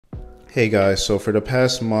Hey guys, so for the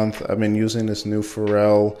past month, I've been using this new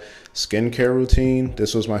Pharrell skincare routine.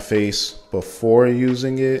 This was my face before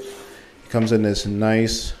using it. It comes in this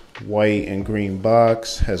nice white and green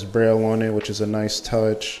box, has Braille on it, which is a nice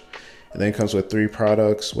touch. And then it comes with 3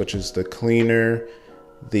 products, which is the cleaner,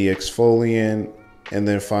 the exfoliant, and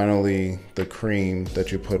then finally the cream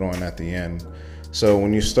that you put on at the end. So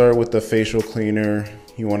when you start with the facial cleaner,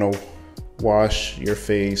 you want to wash your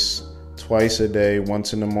face twice a day,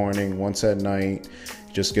 once in the morning, once at night.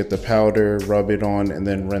 Just get the powder, rub it on, and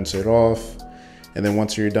then rinse it off. And then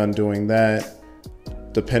once you're done doing that,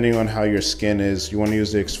 depending on how your skin is, you want to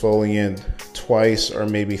use the exfoliant twice or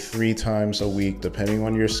maybe 3 times a week, depending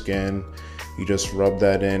on your skin. You just rub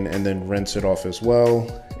that in and then rinse it off as well.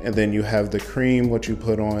 And then you have the cream, which you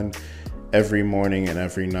put on every morning and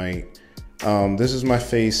every night. This is my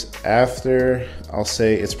face after. I'll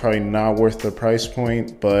say it's probably not worth the price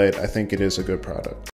point, but I think it is a good product.